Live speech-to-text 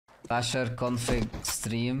Basher config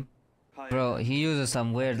stream. Bro, he uses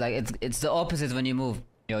some weird, like it's the opposite when you move.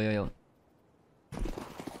 Yo.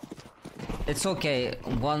 It's okay.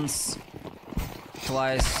 Once,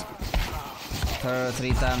 twice,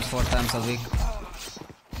 3 times, 4 times a week.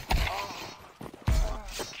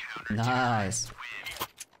 Nice.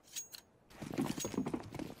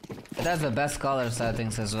 It has the best color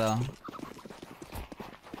settings as well.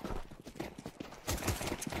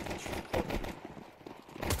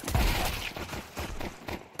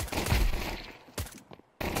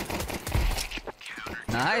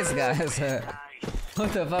 Nice guys.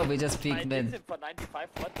 What the fuck? We just peeked mid. For 95,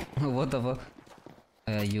 what? What the fuck?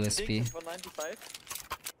 USP. For 95.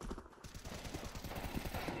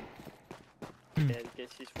 Yeah, the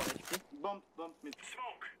case is 1 HP. Bump mid.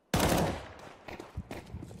 Smoke.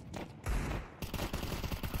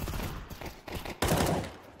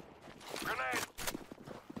 Grenade.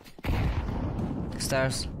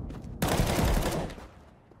 Stairs.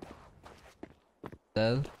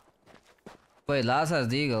 Dead. Wait, last has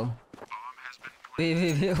Deagle.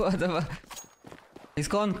 Wait, what the fuck? He's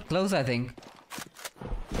gone close, I think.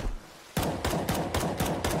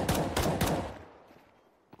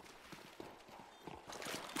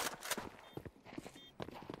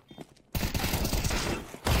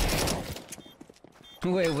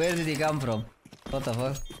 Wait, where did he come from? What the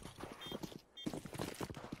fuck?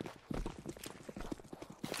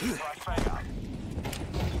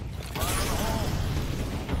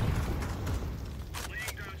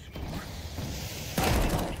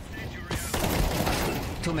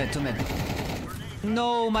 Two mid.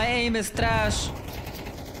 No, my aim is trash.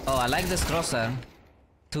 Oh, I like this crosshair.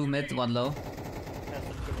 2 mid, 1 low.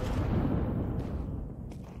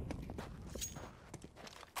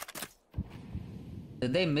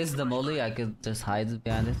 Did they miss the molly? I could just hide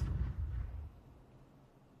behind it.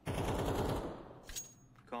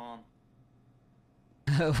 Gone.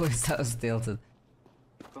 Wait, that was tilted.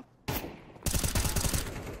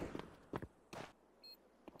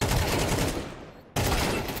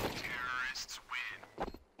 Terrorists win.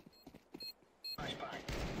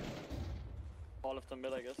 All of them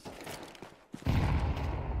mid, I guess.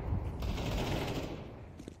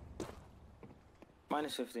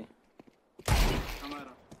 -50.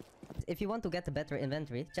 If you want to get a better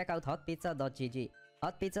inventory, check out hotpizza.gg.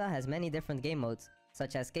 Hot Pizza has many different game modes,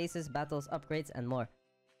 such as cases, battles, upgrades, and more.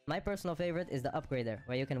 My personal favorite is the upgrader,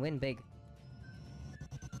 where you can win big.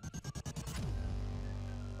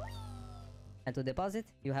 And to deposit,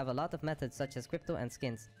 you have a lot of methods such as crypto and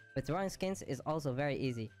skins. Withdrawing skins is also very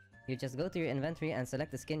easy. You just go to your inventory and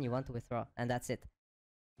select the skin you want to withdraw, and that's it.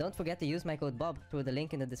 Don't forget to use my code BOB through the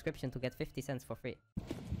link in the description to get 50 cents for free.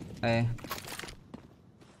 Hey.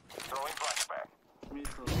 Throwing flashback.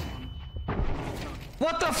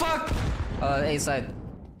 What the fuck? A side.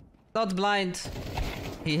 Not blind.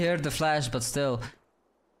 He heard the flash, but still.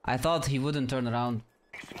 I thought he wouldn't turn around.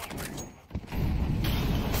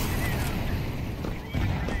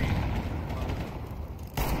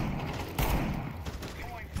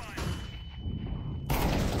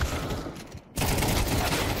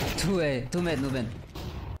 Two mid, Nubin.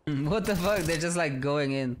 What the fuck? They're just like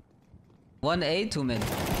going in. 1A, 2 mid.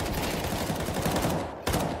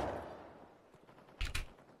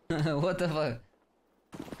 What the fuck?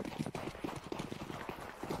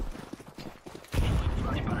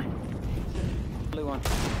 Only one.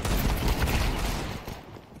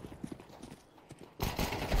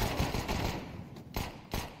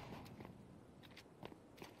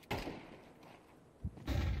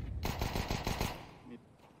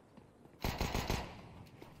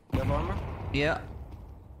 You have armor? Yeah.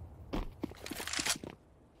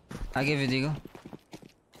 I give you Deagle.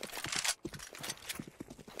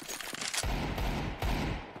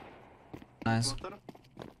 Nice.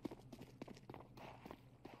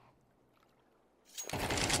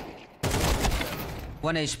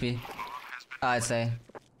 One HP. I'd say.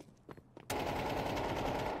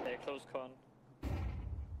 Yeah, close con.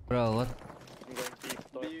 Bro, what? I'm going deep.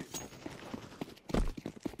 Door.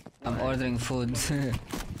 I'm ordering food. I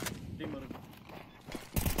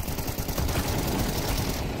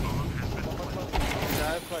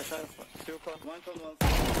have flash. 2 con. 1 con 1.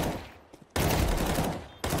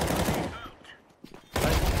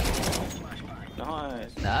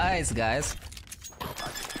 Nice. Nice, guys.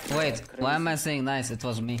 Wait, why am I saying nice? It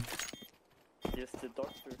was me. Yes, the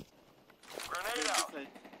doctor. Grenade out.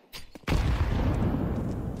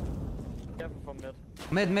 Careful from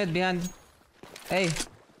mid. Mid, behind. Hey.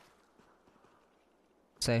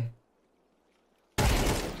 Say.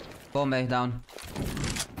 Bomb A, down.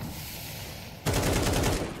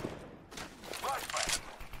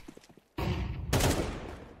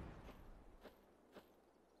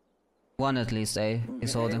 One at least, A.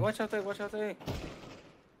 He's holding. Watch out, watch out, A.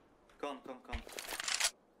 Come.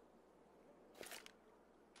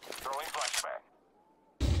 Throwing flashbang.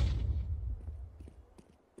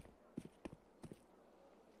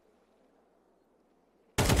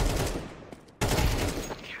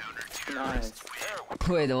 Nice.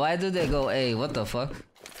 Wait, why did they go A? What the fuck?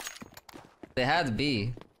 They had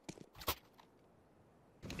B.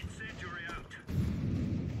 Incendiary out.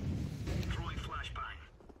 Throwing flashbang.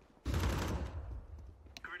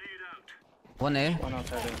 Grenade out. One A. One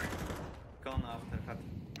outside A. Gone after cut.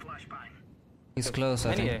 Flashbang. He's close, I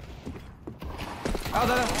Many think. A. Oh,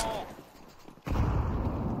 no.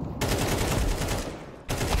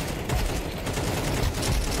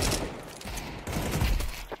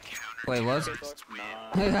 Wait, what?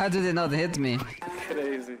 How did it not hit me?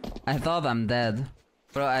 Crazy. I thought I'm dead.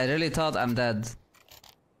 Bro, I really thought I'm dead.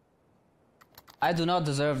 I do not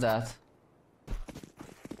deserve that.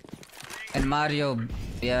 In Mario,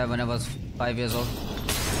 yeah, when I was 5 years old.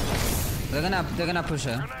 They're gonna push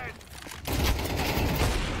her.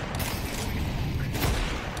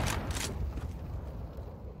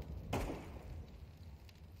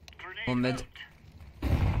 One mid.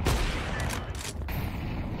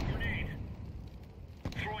 Grenade.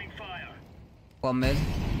 Throwing fire. One mid.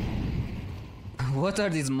 What are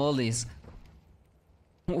these mollies?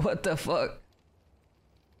 What the fuck?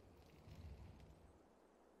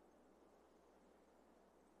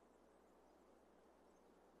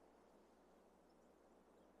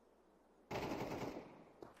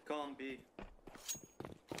 Gone B.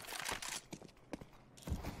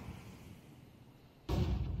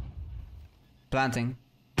 Planting.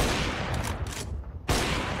 Throwing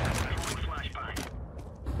flashbang.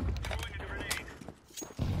 Throwing a grenade.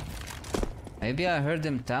 Maybe I heard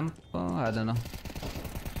him tempo? I don't know.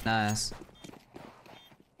 Nice.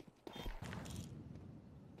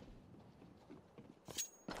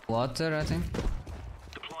 Water, I think.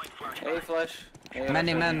 Deploying flashbang. A flash. A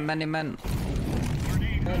Many outside men, many men. A.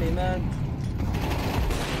 Many men.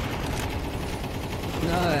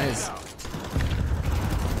 Nice.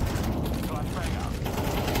 Flashbang out.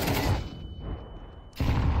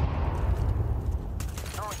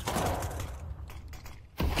 Throwing smoke.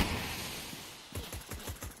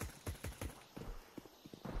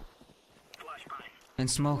 Flashbang. In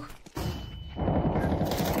smoke.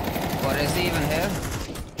 What is he even here?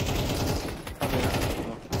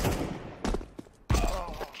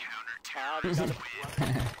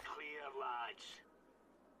 Clear lads.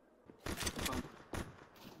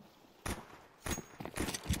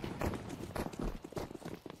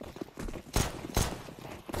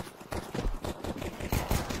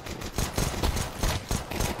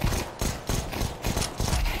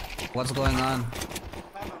 What's going on?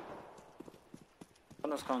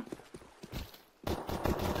 One was gone.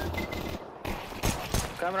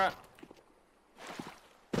 Camera.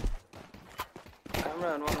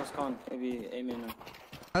 Camera and one was gone. Maybe aiming now.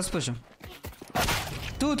 Let's push him.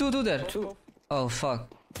 Two there. Two. Oh fuck.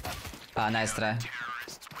 Ah, nice try.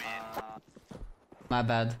 My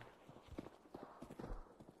bad.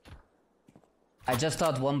 I just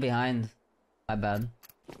thought one behind. My bad.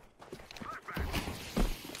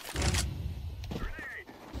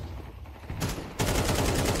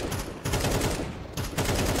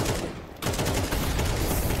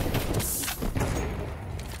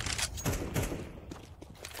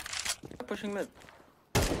 Pushing mid.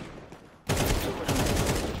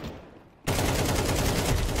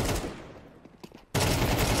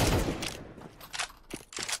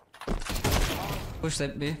 Push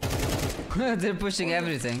that B. They're pushing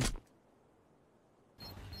everything.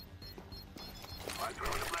 I'm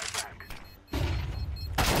throwing a flashbang.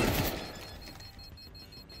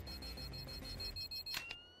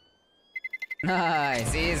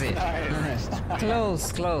 Nice, easy.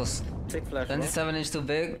 Close. Big flash. 27 inch too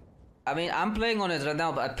big. I mean, I'm playing on it right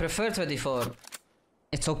now, but I prefer 24.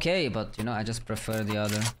 It's okay, but you know, I just prefer the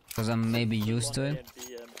other because I'm maybe used to it.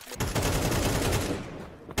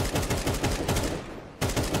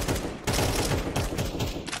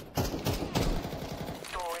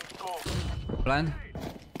 Throwing smoke. Blind?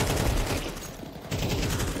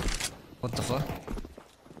 What the fuck?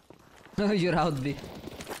 You're out, B.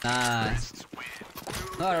 Nice.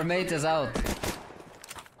 No, our mate is out.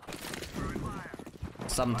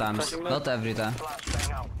 Sometimes, not every time.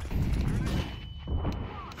 Flashbang out.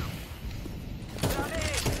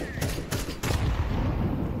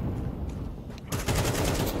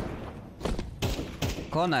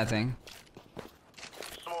 Con, I think.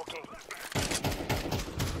 Smoking.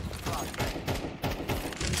 Flashbang.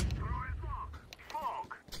 Throwing smoke.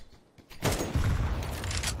 Smoke.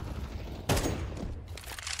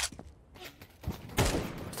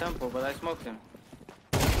 temple, but I smoked him.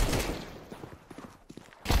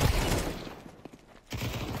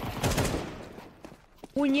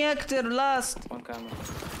 Unyekter last. One camera.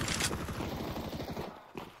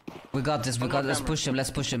 We got this. We One got. more Let's camera. push him.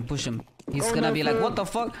 Let's push him. Push him. He's Go, gonna be like, Nathan. what the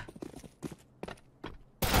fuck?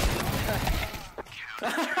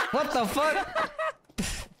 What the fuck?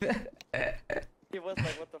 He was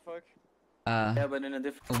like, what the fuck? Yeah, but in a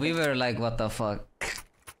different We were like, what the fuck?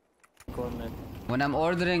 coordinate. When I'm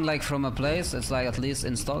ordering like from a place, it's like at least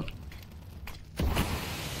in stock.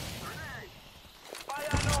 Fire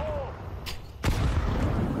in the hole!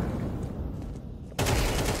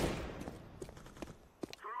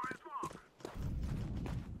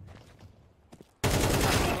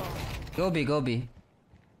 Go B, go B.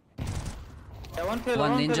 Yeah, one pillar,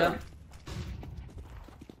 One ninja. pillar.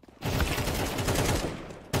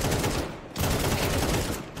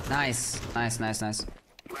 Nice, nice, nice, nice.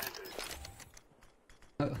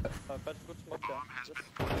 But good smoke there.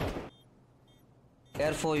 Yes.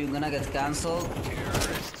 Careful, you're gonna get cancelled.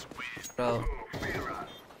 Bro,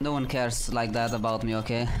 no one cares like that about me,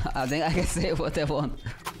 okay? I think I can say what I want.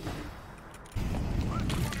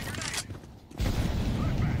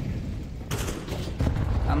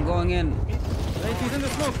 I'm going in. Wait, he's in the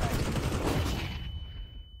smoke.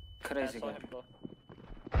 I Crazy saw guy. him though.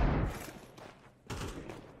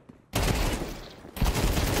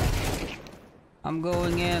 I'm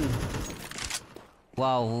going in.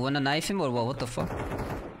 Wow, we wanna knife him or what? What the fuck?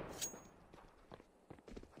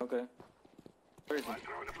 Okay. Where is he?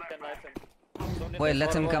 Can knife him. Don't Wait,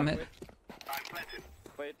 let him Hold come on, in.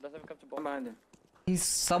 Wait, let him come to I'm bomb. behind him. He's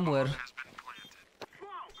somewhere.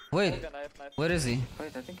 Wait, Okay, knife. where is he?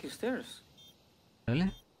 Wait, I think he's stairs.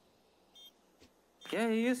 Really? Yeah,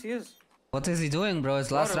 he is, he is. What is he doing, bro?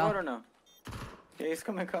 It's last Water, round. water now. Yeah, he's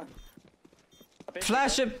coming, come. I paid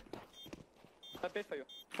Flash for you. him! I paid for you.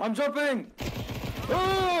 I'm jumping!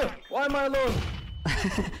 Ah! Why am I alone?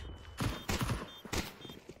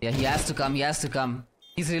 Yeah, he has to come, he has to come.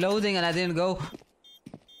 He's reloading and I didn't go.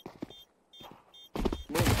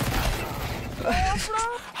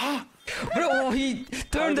 Bro, he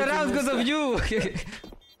turned did you around miss because of that? you.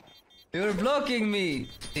 You're blocking me.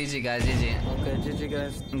 GG guys, GG. Okay, GG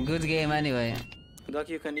guys. Good game anyway. Doc,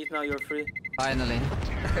 you can eat now, you're free. Finally.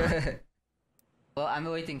 Well, I'm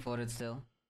waiting for it still.